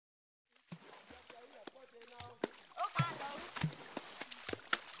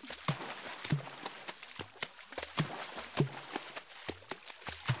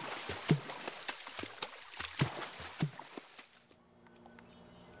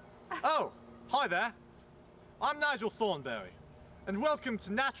Oh, hi there. I'm Nigel Thornberry, and welcome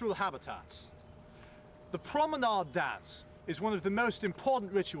to Natural Habitats. The promenade dance is one of the most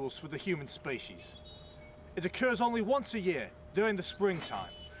important rituals for the human species. It occurs only once a year during the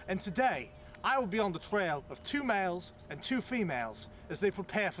springtime, and today I will be on the trail of 2 males and 2 females as they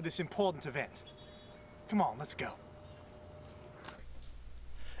prepare for this important event. Come on, let's go.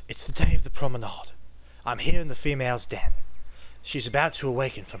 It's the day of the promenade. I'm here in the female's den. She's about to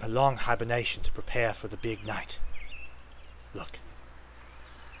awaken from her long hibernation to prepare for the big night. Look.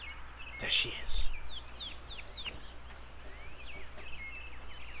 There she is.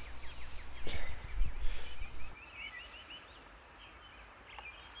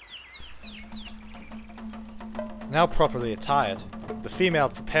 Now properly attired, the female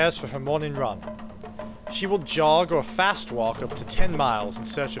prepares for her morning run. She will jog or fast walk up to 10 miles in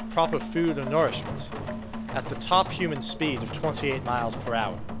search of proper food or nourishment, at the top human speed of 28 miles per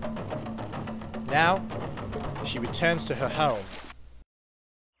hour. Now, she returns to her home.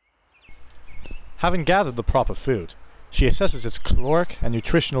 Having gathered the proper food, she assesses its caloric and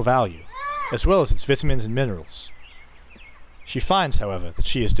nutritional value, as well as its vitamins and minerals. She finds, however, that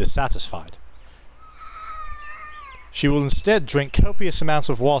she is dissatisfied. She will instead drink copious amounts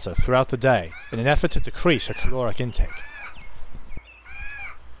of water throughout the day in an effort to decrease her caloric intake.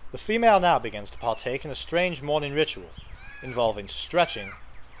 The female now begins to partake in a strange morning ritual involving stretching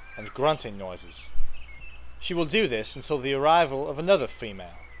and grunting noises. She will do this until the arrival of another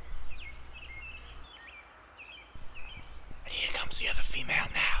female. And here comes the other female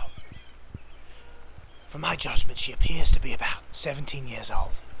now. For my judgment, she appears to be about 17 years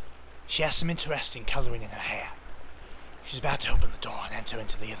old. She has some interesting colouring in her hair. She's about to open the door and enter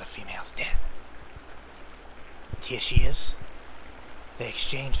into the other female's den. And here she is. They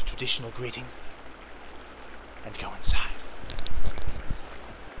exchange a traditional greeting and go inside.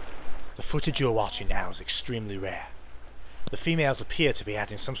 The footage you're watching now is extremely rare. The females appear to be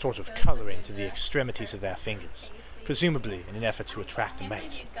adding some sort of colouring to the extremities of their fingers, presumably in an effort to attract a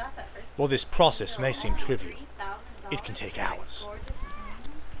mate. While this process may seem trivial, it can take hours.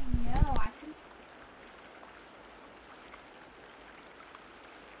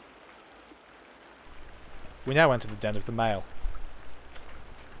 We now enter the den of the male.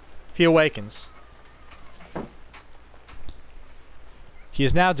 He awakens. He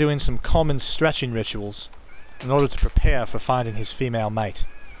is now doing some common stretching rituals in order to prepare for finding his female mate.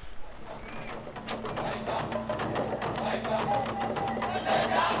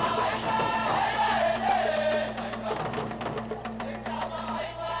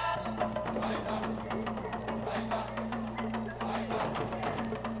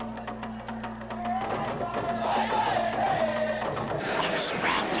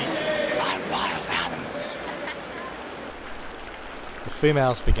 Surrounded by wild animals. The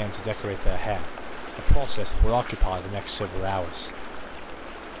females begin to decorate their hair, a process that will occupy the next several hours.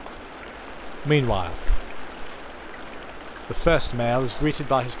 Meanwhile, the first male is greeted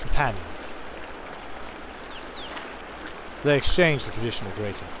by his companion. They exchange the traditional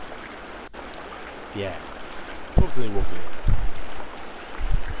greeting. Yeah, puggly wuggly.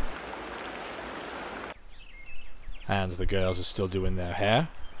 And the girls are still doing their hair.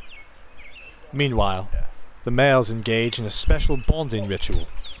 Meanwhile, the males engage in a special bonding ritual.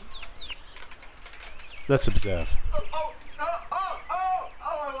 Let's observe.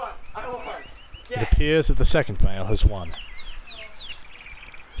 It appears that the second male has won.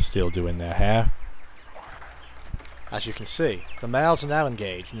 Still doing their hair. As you can see, the males are now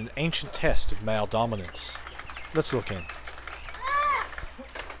engaged in an ancient test of male dominance. Let's look in.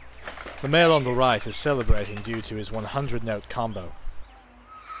 The male on the right is celebrating due to his 100-note combo.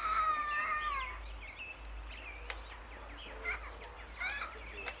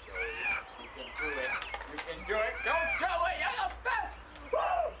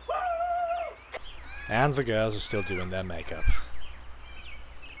 And the girls are still doing their makeup.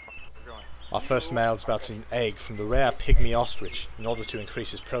 Our first male is about to eat an egg from the rare pygmy ostrich in order to increase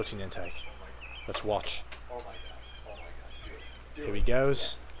his protein intake. Let's watch. Here he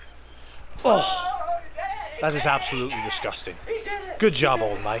goes. Oh, that is absolutely disgusting. Good job,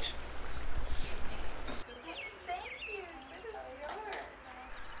 old mate.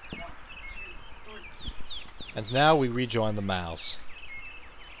 And now we rejoin the males.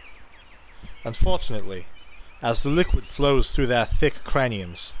 Unfortunately, as the liquid flows through their thick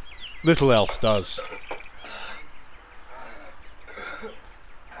craniums, little else does.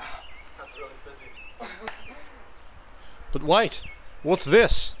 But wait, what's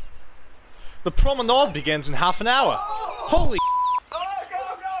this? The promenade begins in half an hour. Holy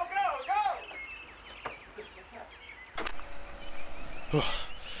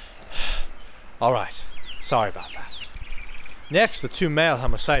Alright, sorry about that. Next, the two male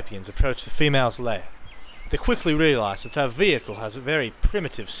Homo sapiens approach the female's lair. They quickly realize that their vehicle has a very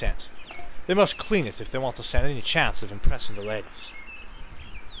primitive scent. They must clean it if they want to stand any chance of impressing the ladies.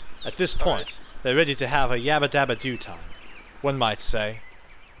 At this point, they're ready to have a yabba-dabba-doo time. One might say,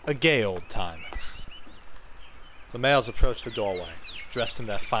 a gay old time. The males approach the doorway, dressed in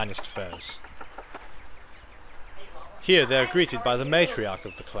their finest furs. Here they are greeted by the matriarch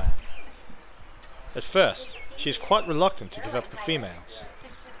of the clan. At first, she is quite reluctant to give up the females.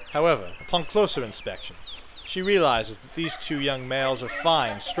 However, upon closer inspection, she realizes that these two young males are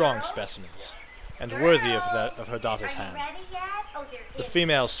fine, strong specimens, and worthy of her daughter's hand. The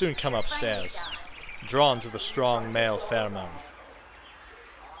females soon come upstairs, drawn to the strong male pheromone.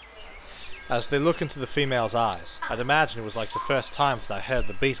 As they look into the female's eyes, I'd imagine it was like the first time that I heard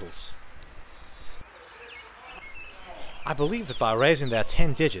the Beatles. I believe that by raising their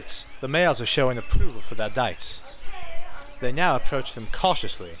 10 digits, the males are showing approval for their dice. They now approach them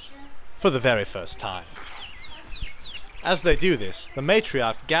cautiously, for the very first time. As they do this, the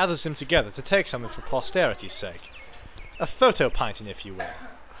matriarch gathers them together to take something for posterity's sake. A photo painting, if you will.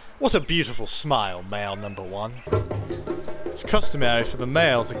 What a beautiful smile, male number one. It's customary for the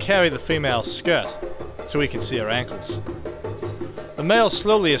male to carry the female's skirt, so we can see her ankles. The males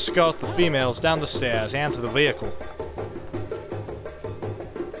slowly escort the females down the stairs and to the vehicle.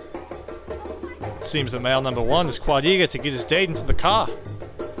 It seems that male number one is quite eager to get his date into the car.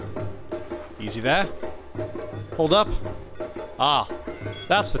 Easy there. Hold up. Ah,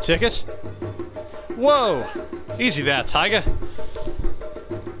 that's the ticket. Whoa! Easy there, tiger.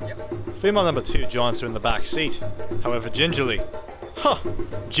 Female number two joins her in the back seat, however gingerly. Huh!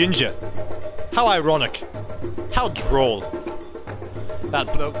 Ginger. How ironic. How droll.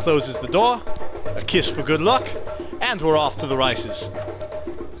 That bloke closes the door, a kiss for good luck, and we're off to the races.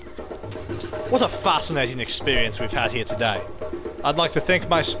 What a fascinating experience we've had here today. I'd like to thank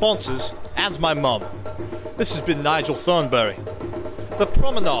my sponsors and my mum. This has been Nigel Thornberry. The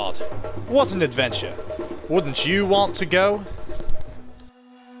Promenade. What an adventure. Wouldn't you want to go?